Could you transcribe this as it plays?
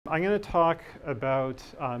I'm going to talk about,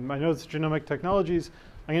 I know it's genomic technologies.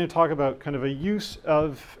 I'm going to talk about kind of a use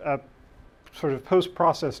of sort of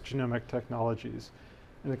post-processed genomic technologies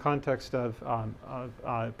in the context of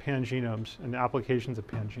pangenomes and the applications of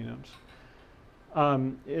pangenomes.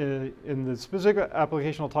 In the specific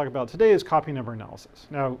application I'll talk about today is copy number analysis.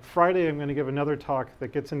 Now, Friday I'm going to give another talk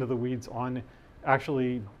that gets into the weeds on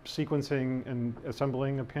actually sequencing and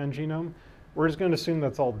assembling a pangenome. We're just going to assume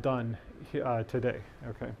that's all done today.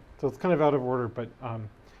 Okay, so it's kind of out of order, but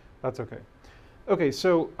that's okay. Okay,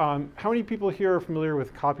 so how many people here are familiar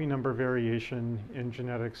with copy number variation in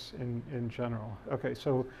genetics in general? Okay,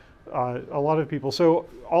 so a lot of people. So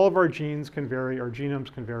all of our genes can vary, our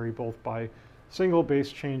genomes can vary both by single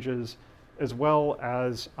base changes as well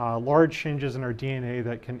as large changes in our DNA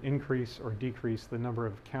that can increase or decrease the number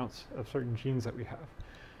of counts of certain genes that we have.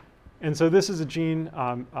 And so this is a gene,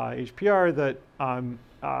 HPR, that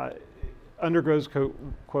undergoes,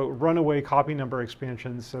 quote, runaway copy number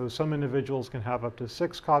expansions. So some individuals can have up to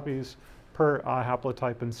 6 copies per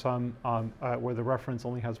haplotype, and some where the reference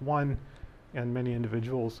only has 1, and many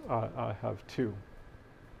individuals have 2.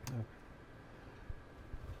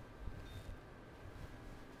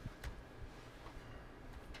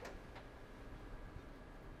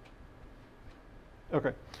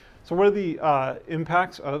 Okay, so what are the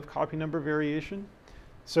impacts of copy number variation?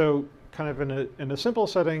 So kind of in a simple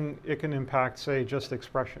setting, it can impact, say, just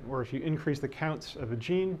expression, where if you increase the counts of a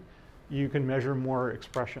gene, you can measure more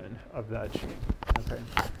expression of that gene. Okay,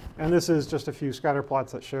 and this is just a few scatter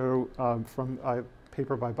plots that show from a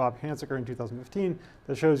paper by Bob Handsaker in 2015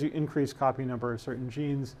 that shows you increase copy number of certain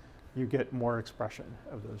genes, you get more expression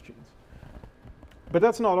of those genes. But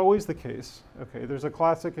that's not always the case. Okay, there's a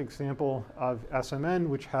classic example of SMN,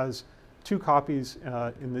 which has 2 copies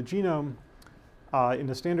in the genome. In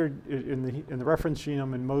the standard, in the reference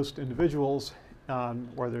genome in most individuals,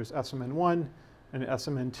 where there's SMN1 and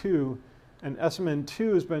SMN2, and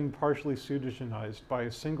SMN2 has been partially pseudogenized by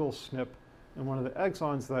a single SNP in one of the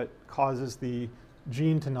exons that causes the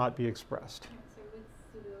gene to not be expressed.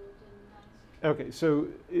 Okay, so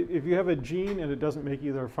if you have a gene and it doesn't make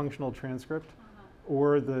either a functional transcript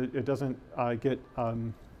or it doesn't if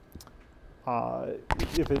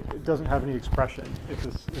it doesn't have any expression, it's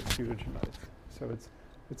pseudogenized. So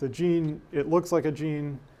it's a gene. It looks like a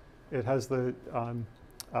gene. It has the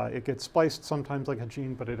it gets spliced sometimes like a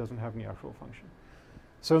gene, but it doesn't have any actual function.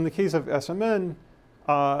 So in the case of SMN,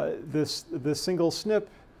 this single SNP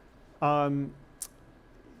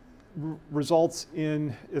results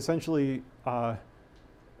in essentially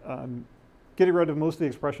getting rid of most of the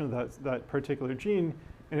expression of that particular gene.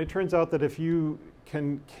 And it turns out that if you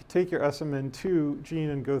can take your SMN2 gene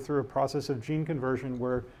and go through a process of gene conversion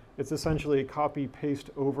where it's essentially a copy-paste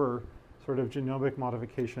over sort of genomic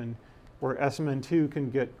modification, where SMN2 can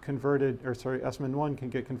get converted, or sorry, SMN1 can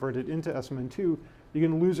get converted into SMN2, you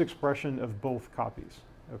can lose expression of both copies.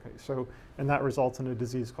 Okay, so, and that results in a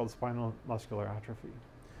disease called spinal muscular atrophy.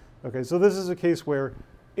 Okay, so this is a case where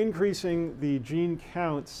increasing the gene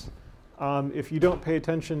counts, if you don't pay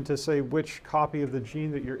attention to, say, which copy of the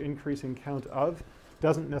gene that you're increasing count of,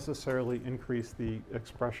 doesn't necessarily increase the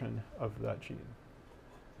expression of that gene.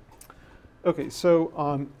 Okay,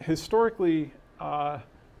 so historically,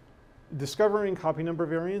 discovering copy number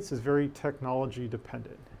variants is very technology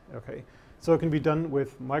dependent. Okay, so it can be done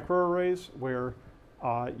with microarrays, where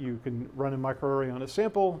you can run a microarray on a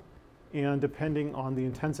sample, and depending on the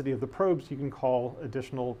intensity of the probes, you can call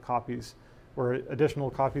additional copies, where additional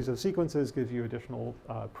copies of sequences gives you additional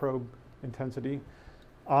probe intensity.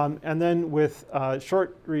 And then with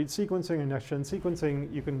short read sequencing and next-gen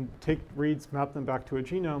sequencing, you can take reads, map them back to a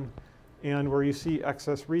genome, and where you see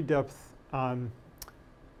excess read depth, you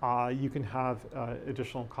can have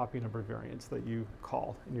additional copy number variants that you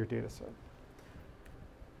call in your data set.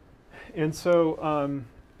 And so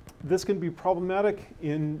this can be problematic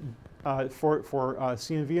for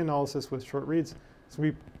CNV analysis with short reads. It's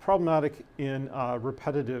going to be problematic in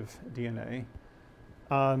repetitive DNA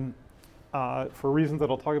for reasons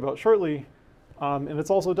that I'll talk about shortly. And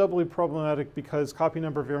it's also doubly problematic because copy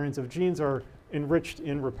number variants of genes are enriched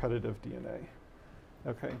in repetitive DNA.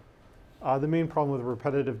 Okay. The main problem with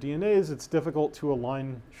repetitive DNA is it's difficult to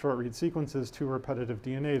align short read sequences to repetitive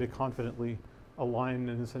DNA to confidently align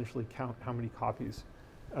and essentially count how many copies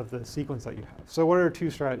of the sequence that you have. So what are 2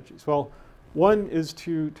 strategies? Well, one is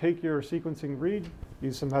to take your sequencing read,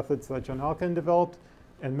 use some methods that John Alkin developed,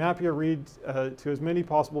 and map your read to as many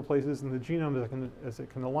possible places in the genome as it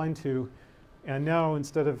can align to. And now,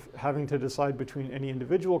 instead of having to decide between any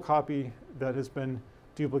individual copy that has been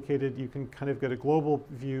duplicated, you can kind of get a global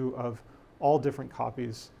view of all different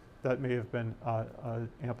copies that may have been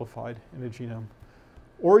amplified in a genome.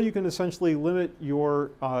 Or you can essentially limit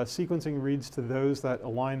your sequencing reads to those that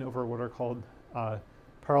align over what are called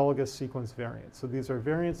paralogous sequence variants. So these are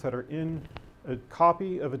variants that are in a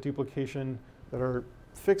copy of a duplication that are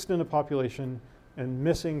fixed in a population and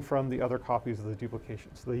missing from the other copies of the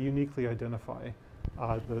duplication. So they uniquely identify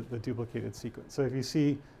the duplicated sequence. So if you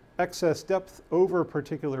see excess depth over a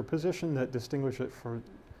particular position that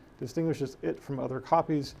distinguishes it from other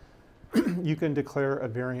copies, you can declare a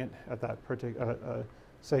variant at that particular,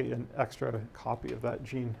 say an extra copy of that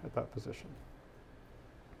gene at that position.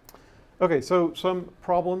 Okay, so some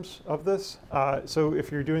problems of this. So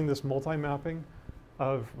if you're doing this multi-mapping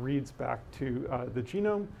of reads back to the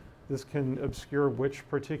genome, this can obscure which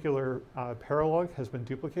particular paralog has been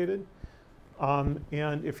duplicated.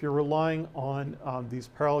 And if you're relying on these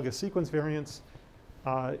paralogous sequence variants,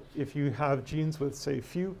 if you have genes with, say,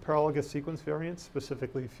 few paralogous sequence variants,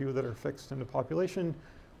 specifically few that are fixed in a population,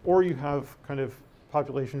 or you have kind of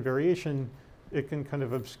population variation, it can kind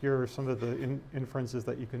of obscure some of the inferences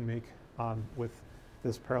that you can make with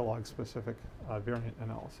this paralog-specific variant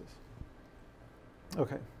analysis.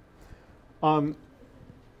 Okay.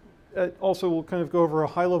 Also, we'll kind of go over a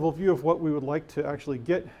high-level view of what we would like to actually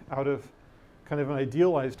get out of kind of an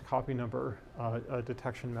idealized copy number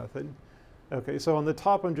detection method. Okay, so on the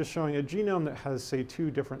top, I'm just showing a genome that has, say,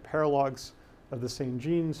 2 different paralogs of the same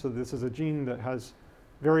gene. So this is a gene that has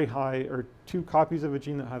very high, or 2 copies of a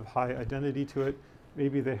gene that have high identity to it.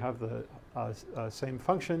 Maybe they have the same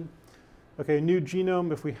function. Okay, a new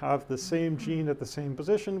genome, if we have the same gene at the same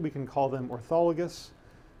position, we can call them orthologous.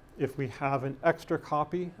 If we have an extra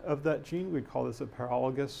copy of that gene, we'd call this a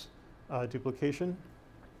paralogous duplication.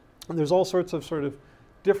 And there's all sorts of sort of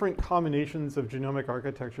different combinations of genomic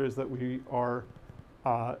architectures that we are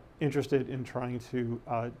interested in trying to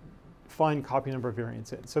find copy number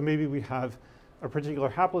variants in. So maybe we have a particular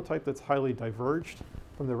haplotype that's highly diverged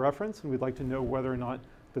from the reference, and we'd like to know whether or not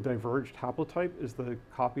the diverged haplotype is the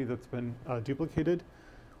copy that's been duplicated.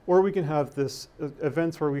 Or we can have this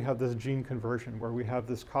events where we have this gene conversion, where we have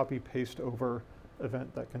this copy paste over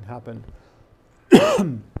event that can happen.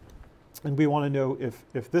 And we want to know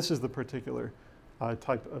if this is the particular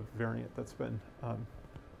type of variant that's been,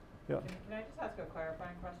 yeah. Can I just ask a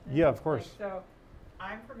clarifying question? Yeah, of course. So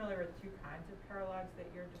I'm familiar with 2 kinds of paralogs that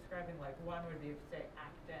you're describing. Like one would be, say,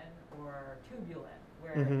 actin or tubulin,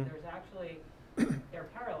 where there's actually, they're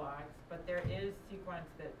paralogs, but there is sequence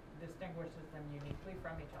that distinguishes them uniquely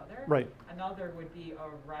from each other. Right. Another would be a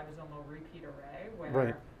ribosomal repeat array,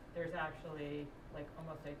 where there's actually like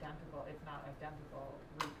almost identical, if not identical,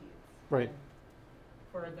 repeats. Right. And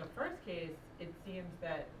for the first case, it seems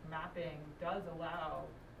that mapping does allow,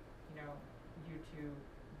 you to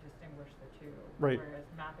distinguish the 2, whereas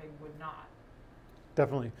mapping would not.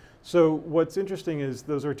 Definitely. So what's interesting is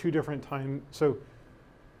those are 2 different time. So,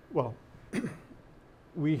 well,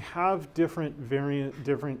 we have different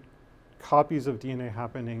copies of DNA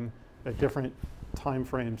happening at different time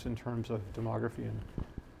frames in terms of demography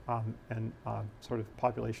and sort of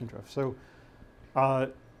population drift. So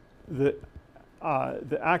the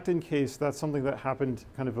actin case, that's something that happened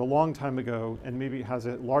kind of a long time ago, and maybe it has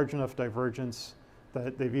a large enough divergence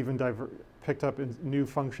that they've even picked up in new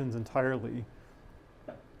functions entirely.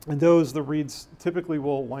 And those, the reads typically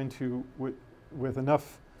will align to with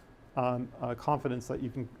enough confidence that you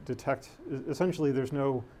can detect. Essentially, there's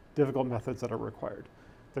no difficult methods that are required.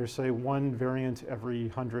 There's, say, 1 variant every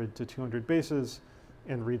 100 to 200 bases,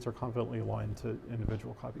 and reads are confidently aligned to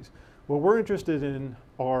individual copies. What we're interested in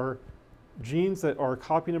are genes that are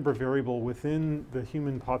copy number variable within the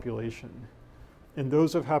human population. And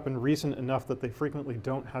those have happened recent enough that they frequently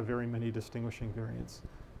don't have very many distinguishing variants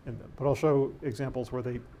in them. But I'll show examples where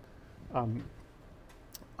they,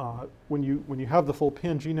 when you have the full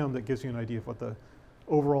pangenome, that gives you an idea of what the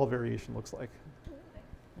overall variation looks like.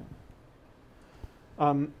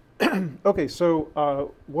 Okay,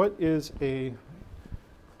 so what is a,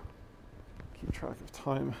 keep track of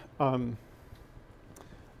time.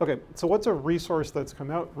 Okay, so what's a resource that's come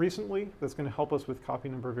out recently that's going to help us with copy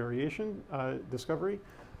number variation discovery?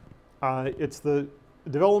 It's the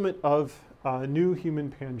development of new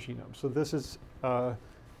human pangenome. So this is a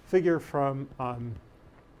figure from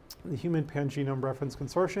the Human Pangenome Reference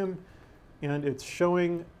Consortium, and it's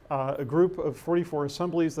showing a group of 44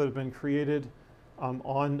 assemblies that have been created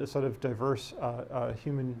on a set of diverse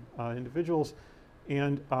human individuals.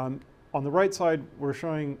 And on the right side, we're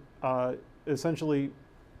showing essentially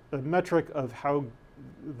a metric of how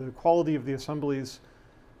the quality of the assemblies,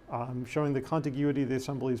 showing the contiguity of the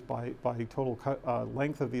assemblies by total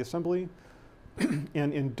length of the assembly.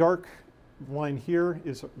 And in dark line here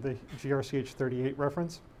is the GRCH38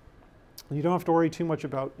 reference. You don't have to worry too much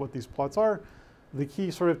about what these plots are. The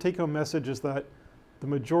key sort of take-home message is that the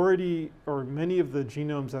majority or many of the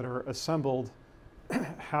genomes that are assembled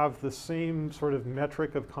have the same sort of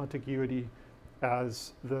metric of contiguity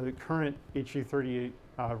as the current HG38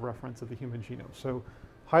 reference of the human genome. So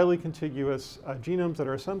highly contiguous genomes that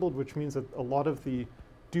are assembled, which means that a lot of the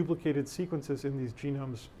duplicated sequences in these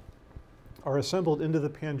genomes are assembled into the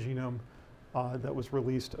pangenome that was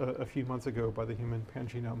released a few months ago by the Human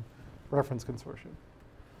Pangenome Reference Consortium.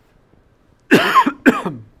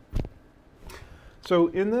 So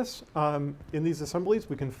in these assemblies,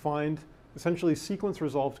 we can find essentially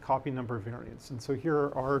sequence-resolved copy number variants. And so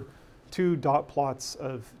here are two dot plots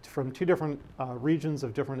from two different regions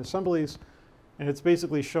of different assemblies. And it's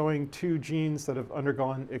basically showing two genes that have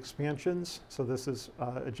undergone expansions. So this is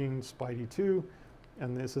a gene SPIDey2,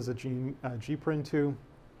 and this is a gene GPRIN2.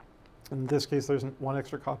 In this case, there's one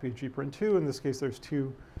extra copy of GPRIN2. In this case, there's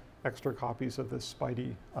two extra copies of this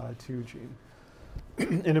SPIDey2 gene.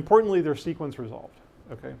 And importantly, they're sequence resolved.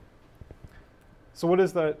 Okay. So what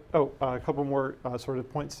is that? Oh, a couple more sort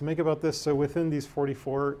of points to make about this. So within these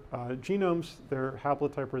 44 genomes, they're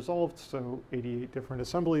haplotype resolved, so 88 different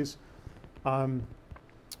assemblies.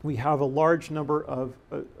 We have a large number of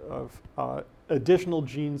additional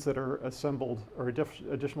genes that are assembled, or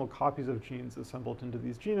additional copies of genes assembled into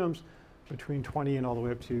these genomes, between 20 and all the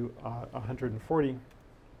way up to 140.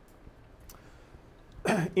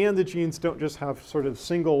 And the genes don't just have sort of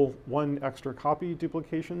single one extra copy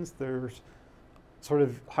duplications. There's sort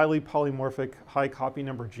of highly polymorphic, high copy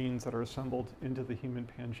number genes that are assembled into the human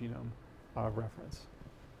pangenome reference.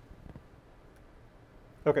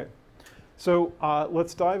 Okay, so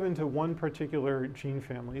let's dive into one particular gene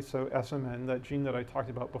family. So SMN, that gene that I talked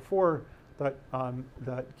about before, that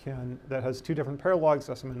has two different paralogs,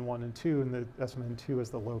 SMN1 and 2, and the SMN2 is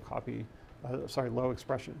the low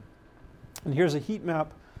expression. And here's a heat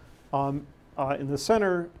map in the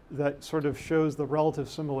center that sort of shows the relative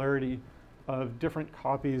similarity of different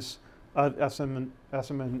copies of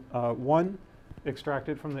SMN1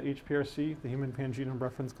 extracted from the HPRC, the Human Pangenome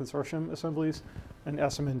Reference Consortium assemblies, and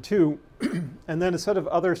SMN2, and then a set of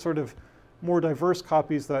other sort of more diverse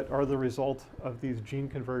copies that are the result of these gene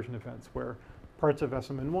conversion events, where parts of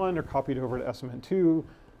SMN1 are copied over to SMN2,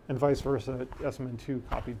 and vice versa, SMN2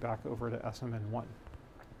 copied back over to SMN1.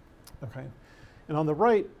 Okay, and on the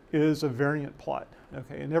right is a variant plot.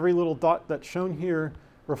 Okay, and every little dot that's shown here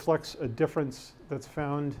reflects a difference that's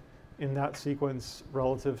found in that sequence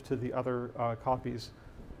relative to the other copies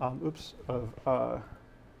of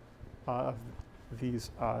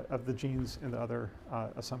the genes in the other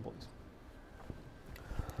assemblies.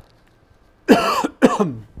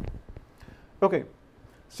 Okay,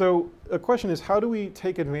 so the question is, how do we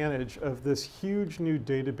take advantage of this huge new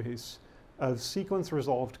database of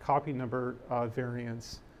sequence-resolved copy number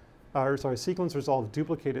variants, sequence-resolved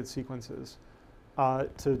duplicated sequences,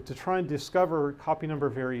 to try and discover copy number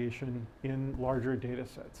variation in larger data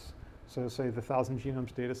sets? So say the 1,000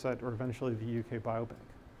 genomes data set, or eventually the UK Biobank.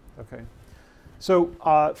 Okay. So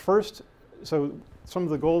first, so some of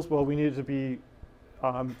the goals, well, we needed to be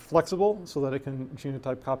flexible so that it can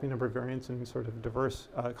genotype copy number variants in sort of diverse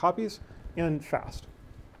copies, and fast.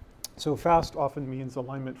 So fast often means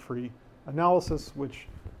alignment-free analysis, which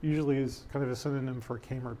usually is kind of a synonym for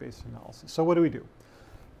k-mer-based analysis. So what do we do?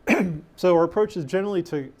 So our approach is generally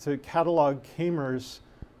to catalog k-mers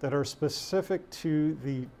that are specific to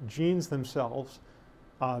the genes themselves,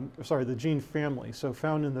 the gene family. So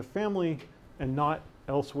found in the family and not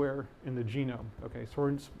elsewhere in the genome. Okay, so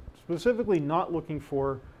we're specifically not looking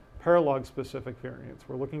for paralog-specific variants.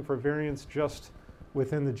 We're looking for variants just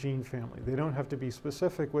within the gene family. They don't have to be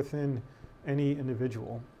specific within any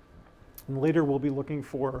individual. And later we'll be looking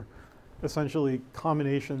for essentially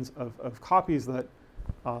combinations of copies that,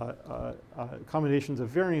 combinations of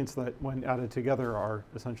variants that when added together are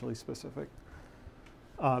essentially specific.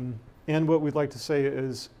 And what we'd like to say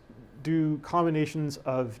is, do combinations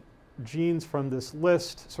of genes from this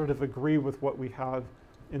list sort of agree with what we have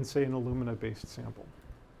in, say, an Illumina-based sample?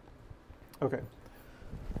 Okay.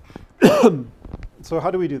 So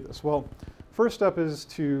how do we do this? Well, first step is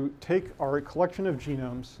to take our collection of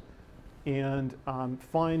genomes and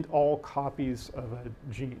find all copies of a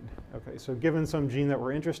gene. Okay, so given some gene that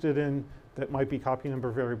we're interested in that might be copy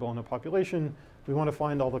number variable in a population, we want to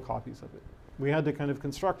find all the copies of it. We had to kind of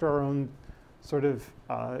construct our own sort of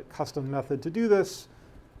custom method to do this.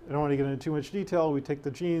 I don't want to get into too much detail. We take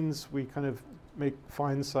the genes, we kind of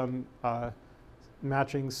find some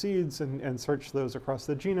matching seeds and search those across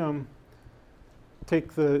the genome.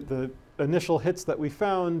 Take the initial hits that we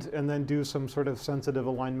found and then do some sort of sensitive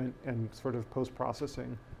alignment and sort of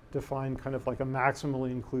post-processing to find kind of like a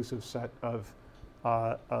maximally inclusive set of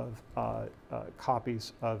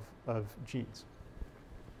copies of genes.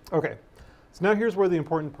 Okay, so now here's where the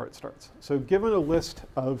important part starts. So given a list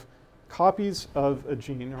of copies of a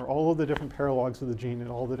gene, or all of the different paralogs of the gene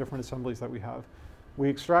and all the different assemblies that we have, we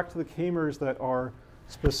extract the k-mers that are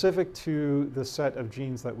specific to the set of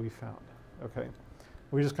genes that we found. Okay,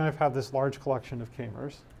 we just kind of have this large collection of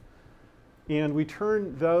k-mers, and we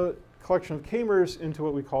turn the collection of k-mers into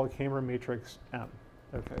what we call a k-mer matrix M.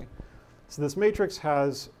 Okay, so this matrix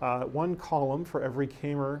has one column for every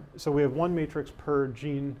k-mer. So we have one matrix per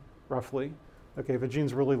gene, roughly. Okay, if a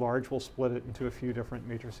gene's really large, we'll split it into a few different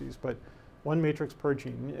matrices, but one matrix per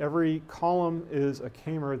gene. Every column is a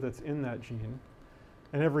k-mer that's in that gene,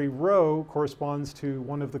 and every row corresponds to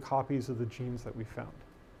one of the copies of the genes that we found.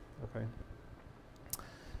 Okay.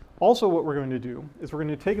 Also, what we're going to do is we're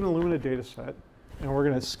going to take an Illumina data set, and we're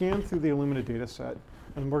going to scan through the Illumina data set,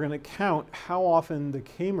 and we're going to count how often the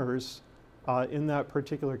k-mers in that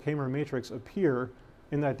particular k-mer matrix appear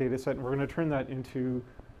in that data set, and we're going to turn that into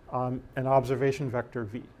an observation vector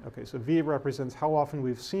V. Okay, so V represents how often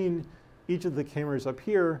we've seen each of the k-mers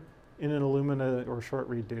appear in an Illumina or short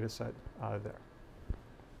read data set there.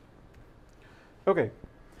 Okay,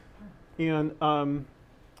 and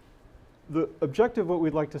the objective, what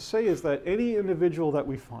we'd like to say is that any individual that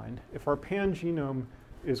we find, if our pangenome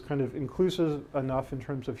is kind of inclusive enough in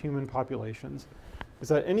terms of human populations, is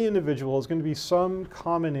that any individual is going to be some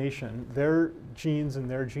combination, their genes and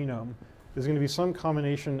their genome is going to be some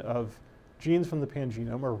combination of genes from the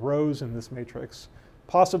pangenome, or rows in this matrix,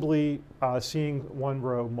 possibly seeing one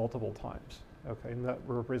row multiple times. Okay, and that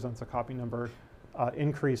represents a copy number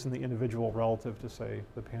increase in the individual relative to, say,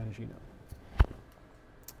 the pangenome.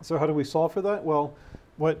 So how do we solve for that? Well,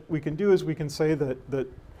 what we can do is we can say that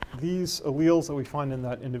these alleles that we find in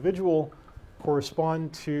that individual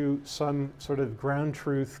correspond to some sort of ground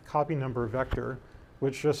truth copy number vector,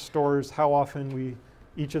 which just stores how often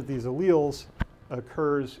each of these alleles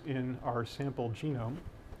occurs in our sample genome.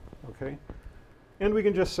 Okay, and we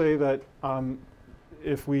can just say that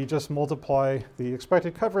if we just multiply the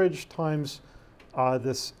expected coverage times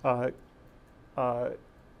this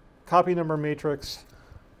copy number matrix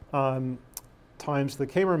times the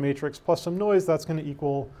k-mer matrix plus some noise, that's going to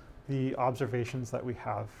equal the observations that we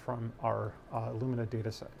have from our Illumina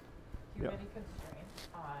data set. Do you have any constraints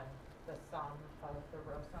on the sum of the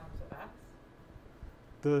row sums of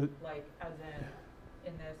X? Like, as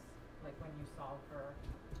in this, like when you solve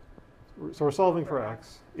for... So we're solving for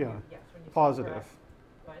X, yeah. Yes, when you positive. Solve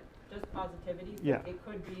for X, but just positivity, yeah. It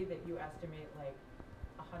could be that you estimate like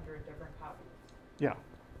 100 different copies. Yeah,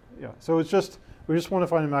 yeah. So it's just, we just want to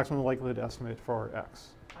find a maximum likelihood estimate for X.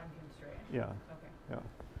 Unconstrained. Yeah. Okay. Yeah.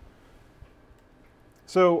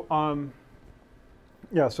 So,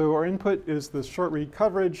 yeah, so our input is this short read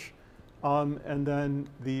coverage, and then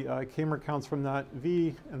the k-mer counts from that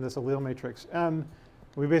V and this allele matrix M.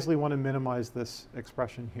 We basically want to minimize this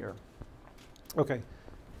expression here. Okay,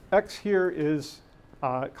 X here is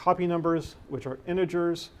copy numbers, which are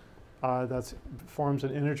integers. That forms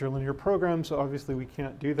an integer linear program, so obviously we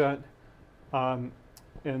can't do that.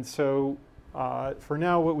 And so for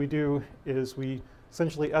now, what we do is we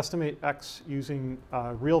essentially estimate X using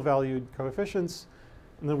real valued coefficients,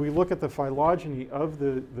 and then we look at the phylogeny of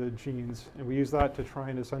the genes, and we use that to try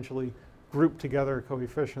and essentially group together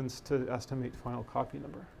coefficients to estimate final copy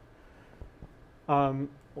number.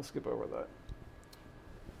 We'll skip over that.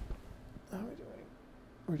 How are we doing?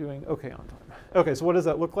 We're doing OK on time. OK, so what does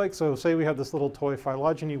that look like? So say we had this little toy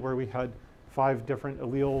phylogeny where we had 5 different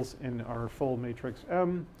alleles in our full matrix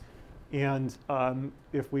M. And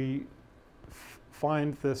if we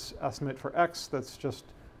find this estimate for X that's just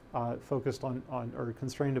focused on or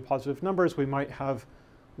constrained to positive numbers, we might have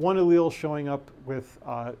one allele showing up with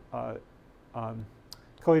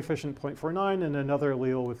coefficient 0.49 and another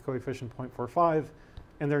allele with coefficient 0.45,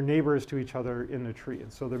 and they're neighbors to each other in the tree.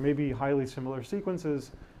 And so there may be highly similar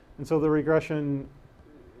sequences, and so the regression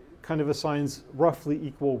kind of assigns roughly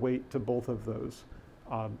equal weight to both of those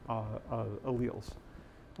alleles.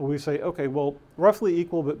 We say, okay, well, roughly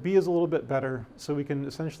equal, but B is a little bit better, so we can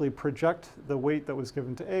essentially project the weight that was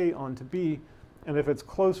given to A onto B, and if it's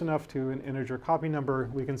close enough to an integer copy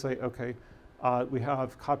number, we can say, okay, we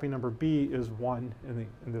have copy number B is 1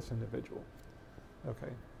 in this individual.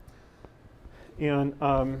 Okay. And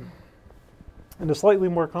in a slightly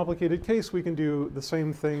more complicated case, we can do the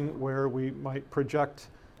same thing where we might project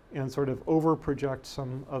and sort of over-project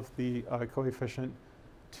some of the coefficient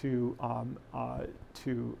to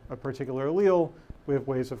a particular allele we have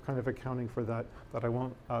ways of kind of accounting for that that I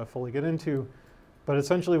won't fully get into. But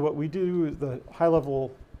essentially what we do, the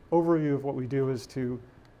high-level overview of what we do is to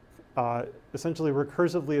essentially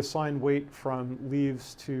recursively assign weight from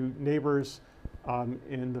leaves to neighbors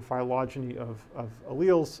in the phylogeny of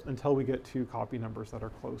alleles until we get to copy numbers that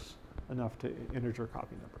are close enough to integer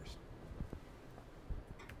copy numbers.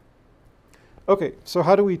 Okay, so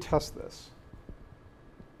how do we test this?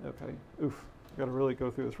 Okay, oof, I've got to really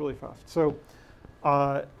go through this really fast. So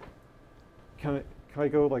can I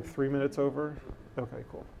go like 3 minutes over? Okay,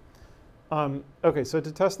 cool. Okay, so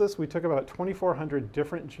to test this, we took about 2,400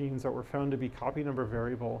 different genes that were found to be copy number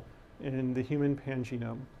variable in the human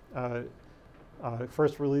pangenome,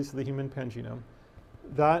 first release of the human pangenome.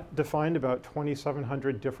 That defined about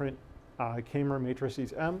 2,700 different K-mer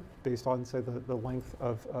matrices M based on, say, the length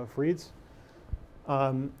of reads.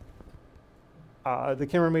 The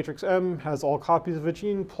K-mer matrix M has all copies of a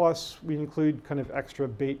gene, plus we include kind of extra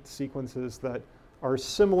bait sequences that are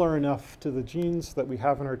similar enough to the genes that we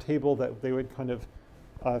have in our table that they would kind of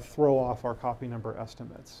throw off our copy number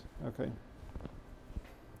estimates. Okay.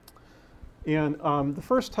 And the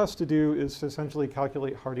first test to do is to essentially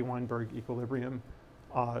calculate Hardy-Weinberg equilibrium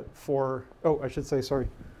for, oh, I should say, sorry.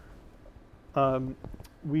 Oh,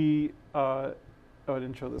 I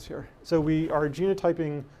didn't show this here. So we are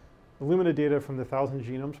genotyping Illumina data from the 1,000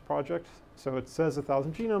 Genomes Project. So it says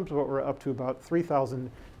 1,000 genomes, but we're up to about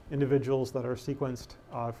 3,000 individuals that are sequenced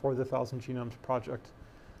for the 1,000 Genomes Project.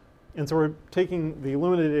 And so we're taking the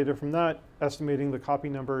Illumina data from that, estimating the copy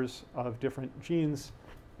numbers of different genes,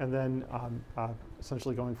 and then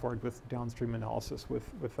essentially going forward with downstream analysis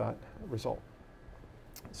with that result.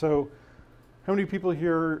 So how many people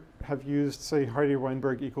here have used, say,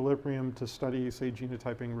 Hardy-Weinberg equilibrium to study, say,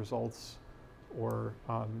 genotyping results? Or,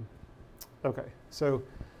 OK, so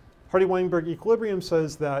Hardy-Weinberg equilibrium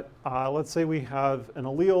says that, let's say we have an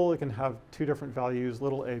allele. It can have two different values,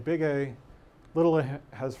 little a, big A. Little a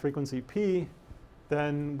has frequency p.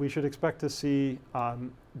 Then we should expect to see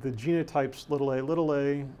the genotypes little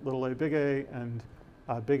a, big A, and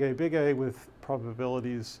big A with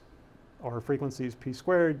probabilities or frequencies p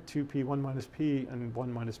squared, 2p, 1 minus p, and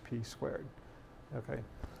 1 minus p squared. OK.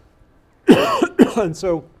 And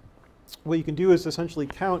so what you can do is essentially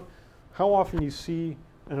count how often you see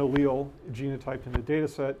an allele genotyped in a data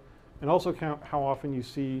set, and also count how often you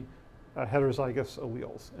see heterozygous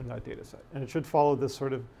alleles in that data set. And it should follow this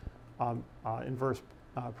sort of inverse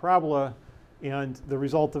parabola, and the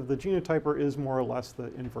result of the genotyper is more or less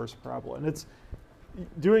the inverse parabola. And it's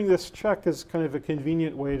doing this check is kind of a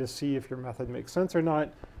convenient way to see if your method makes sense or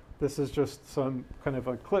not. This is just some kind of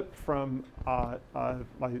a clip from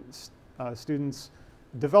my students'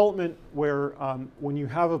 development where when you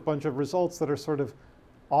have a bunch of results that are sort of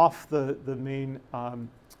off the main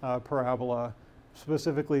parabola,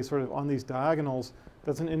 specifically sort of on these diagonals,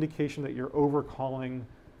 that's an indication that you're overcalling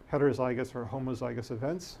heterozygous or homozygous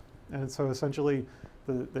events. And so essentially,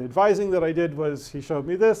 the advising that I did was he showed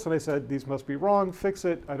me this, and I said, these must be wrong, fix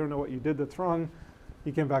it. I don't know what you did that's wrong.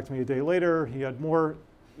 He came back to me a day later. He had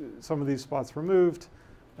some of these spots removed.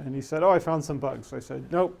 And he said, oh, I found some bugs. I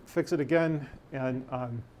said, nope, fix it again. And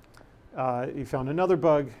he found another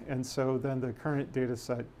bug. And so then the current data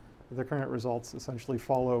set, the current results essentially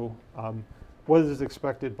follow what is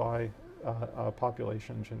expected by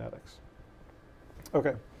population genetics.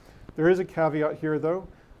 OK, there is a caveat here, though.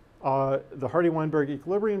 The Hardy-Weinberg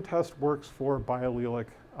equilibrium test works for biallelic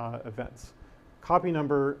events. Copy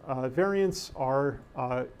number variants are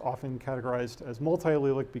often categorized as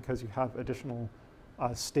multiallelic because you have additional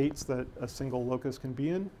states that a single locus can be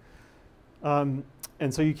in. And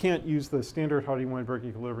so you can't use the standard Hardy-Weinberg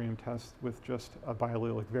equilibrium test with just a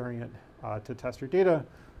biallelic variant to test your data.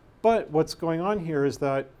 But what's going on here is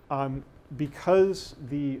that because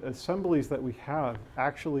the assemblies that we have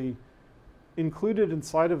actually included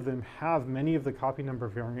inside of them have many of the copy number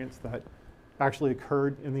variants that actually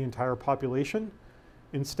occurred in the entire population,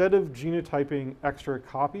 instead of genotyping extra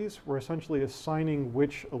copies, we're essentially assigning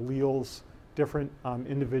which alleles different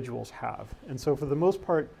individuals have. And so for the most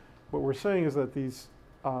part, what we're saying is that these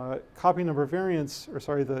copy number variants, or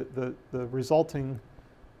sorry, the resulting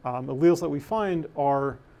alleles that we find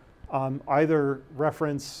are either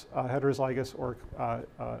reference heterozygous or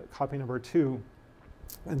copy number 2.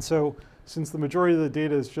 And so since the majority of the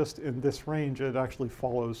data is just in this range, it actually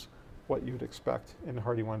follows what you'd expect in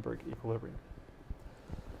Hardy-Weinberg equilibrium.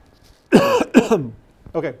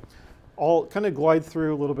 OK, I'll kind of glide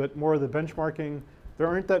through a little bit more of the benchmarking. There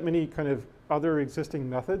aren't that many kind of other existing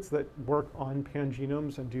methods that work on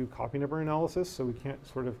pangenomes and do copy number analysis, so we can't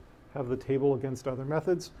sort of have the table against other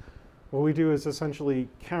methods. What we do is essentially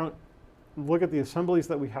count look at the assemblies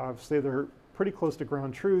that we have, say they're pretty close to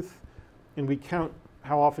ground truth, and we count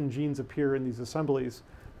how often genes appear in these assemblies,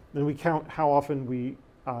 then we count how often we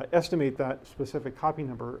estimate that specific copy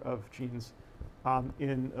number of genes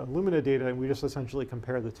in Illumina data, and we just essentially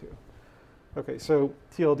compare the two. Okay, so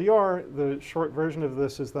TLDR, the short version of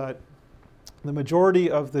this is that the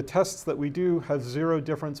majority of the tests that we do have zero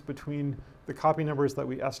difference between the copy numbers that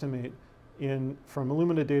we estimate from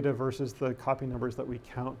Illumina data versus the copy numbers that we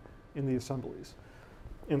count in the assemblies.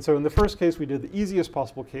 And so in the first case, we did the easiest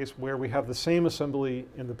possible case where we have the same assembly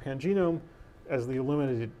in the pangenome as the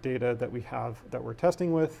Illumina data that we have that we're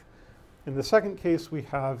testing with. In the second case, we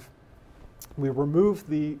remove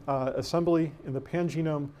the assembly in the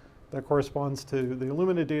pangenome that corresponds to the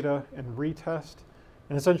Illumina data and retest.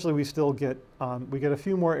 And essentially, we still get a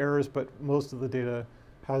few more errors, but most of the data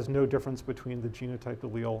has no difference between the genotyped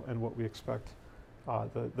allele and what we expect,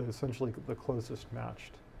 essentially the closest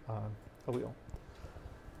matched allele.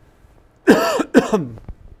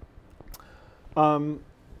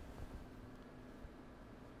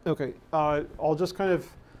 Okay, I'll just kind of,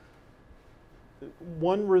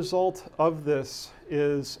 one result of this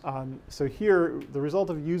is, so here, the result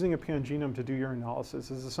of using a pangenome to do your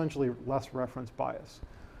analysis is essentially less reference bias.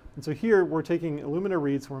 And so here, we're taking Illumina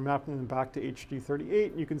reads, we're mapping them back to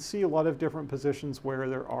HD38, and you can see a lot of different positions where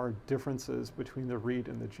there are differences between the read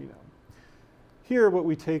and the genome. Here, what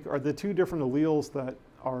we take are the two different alleles that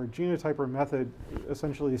our genotyper method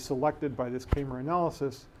essentially selected by this K-mer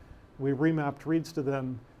analysis. We remapped reads to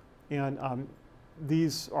them, and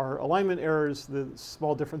these are alignment errors. The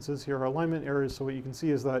small differences here are alignment errors. So what you can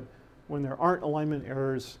see is that when there aren't alignment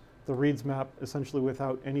errors, the reads map essentially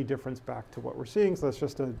without any difference back to what we're seeing. So that's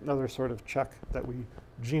just another sort of check that we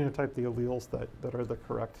genotype the alleles that are the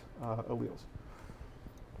correct alleles.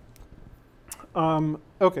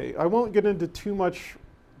 Okay, I won't get into too much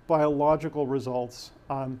biological results.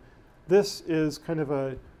 This is kind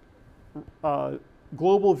of a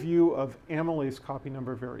global view of amylase copy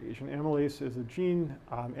number variation. Amylase is a gene.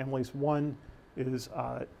 Amylase 1 is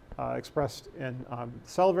expressed in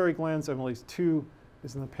salivary glands. Amylase 2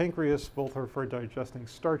 is in the pancreas. Both are for digesting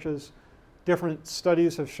starches. Different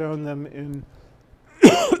studies have shown them in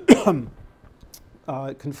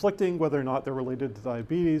conflicting whether or not they're related to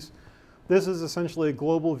diabetes. This is essentially a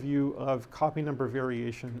global view of copy number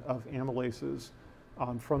variation of amylases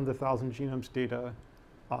from the 1,000 genomes data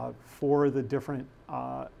for the different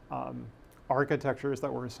architectures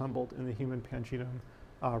that were assembled in the human pangenome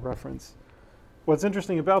reference. What's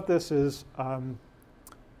interesting about this is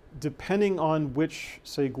depending on which,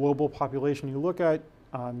 say, global population you look at,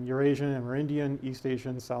 Eurasian, Amerindian, East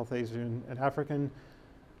Asian, South Asian, and African,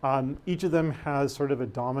 each of them has sort of a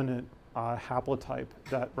dominant haplotype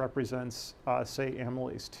that represents, say,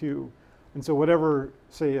 amylase 2. And so whatever,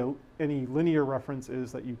 say, any linear reference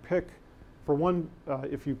is that you pick, for one,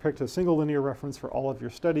 if you picked a single linear reference for all of your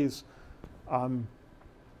studies,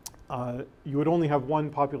 you would only have one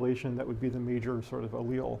population that would be the major sort of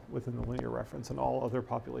allele within the linear reference, and all other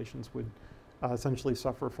populations would essentially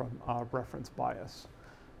suffer from reference bias.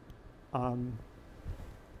 And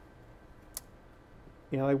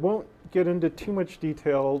I won't get into too much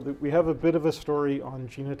detail. We have a bit of a story on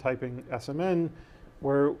genotyping SMN,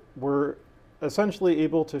 where we're essentially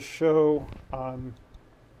able to show,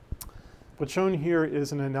 what's shown here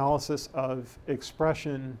is an analysis of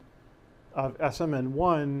expression of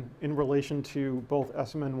SMN1 in relation to both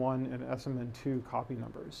SMN1 and SMN2 copy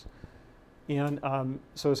numbers. And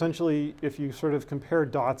so essentially, if you sort of compare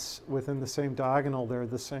dots within the same diagonal, they're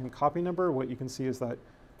the same copy number. What you can see is that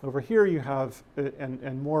over here you have,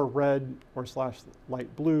 and more red or /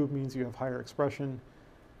 light blue means you have higher expression.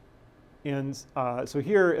 And so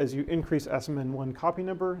here, as you increase SMN1 copy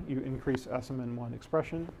number, you increase SMN1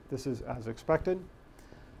 expression. This is as expected.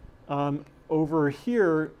 Over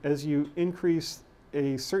here, as you increase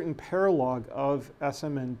a certain paralog of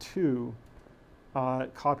SMN2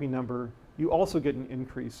 copy number, you also get an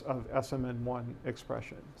increase of SMN1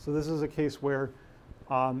 expression. So this is a case where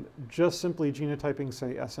just simply genotyping,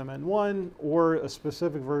 say, SMN1 or a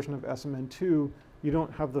specific version of SMN2, you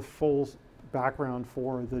don't have the full background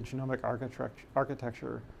for the genomic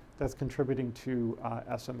architecture that's contributing to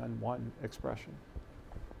SMN1 expression.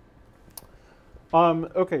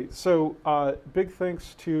 Okay, so big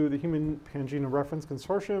thanks to the Human Pangenome Reference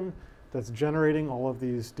Consortium that's generating all of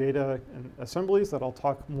these data and assemblies that I'll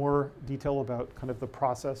talk more detail about kind of the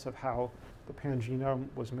process of how the pangenome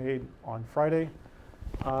was made on Friday.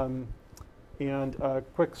 And a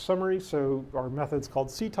quick summary, so our method's called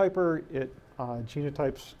CTyper. It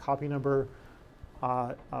genotypes copy number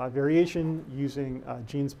variation using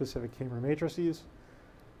gene-specific K-mer matrices.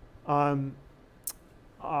 We'll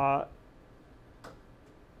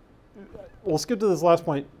skip to this last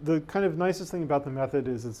point. The kind of nicest thing about the method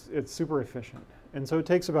is it's super efficient. And so it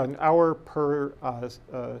takes about an hour per,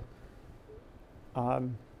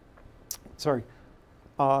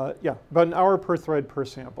 about an hour per thread per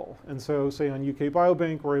sample. And so say on UK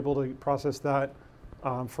Biobank, we're able to process that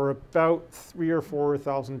for about $3,000 or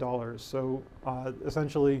 $4,000. So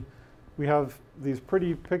essentially, we have these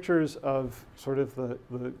pretty pictures of sort of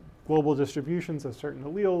the global distributions of certain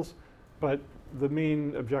alleles, but the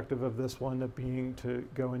main objective of this one being to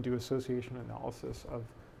go and do association analysis of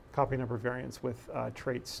copy number variants with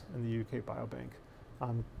traits in the UK Biobank.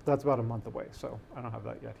 That's about a month away, so I don't have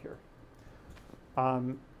that yet here.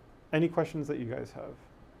 Any questions that you guys have?